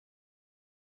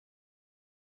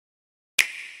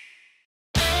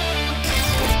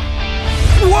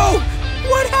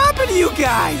love you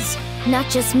guys! Not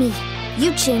just me.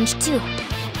 You changed too.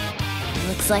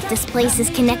 Looks like this place is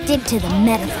connected to the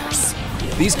metaverse.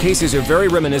 These cases are very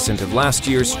reminiscent of last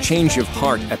year's change of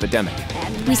heart epidemic.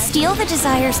 We steal the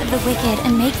desires of the wicked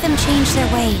and make them change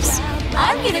their ways.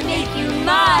 I'm gonna make you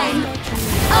mine!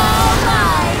 All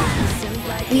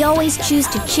mine! We always choose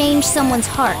to change someone's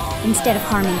heart instead of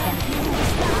harming them.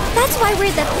 That's why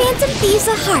we're the Phantom Thieves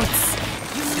of Hearts.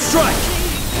 Strike!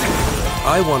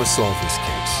 I want to solve this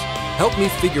case. Help me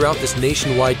figure out this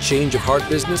nationwide change of heart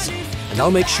business, and I'll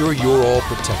make sure you're all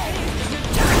protected.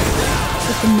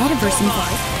 With the metaverse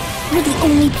involved, we're the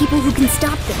only people who can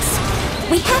stop this.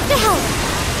 We have to help!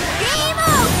 Game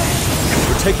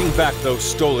over! We're taking back those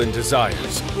stolen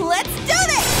desires. Let's do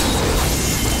this!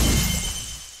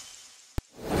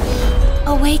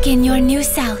 Awaken your new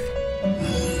self.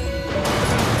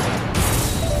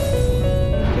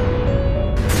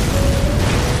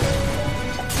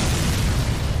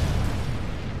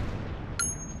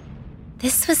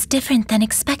 This was different than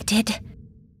expected.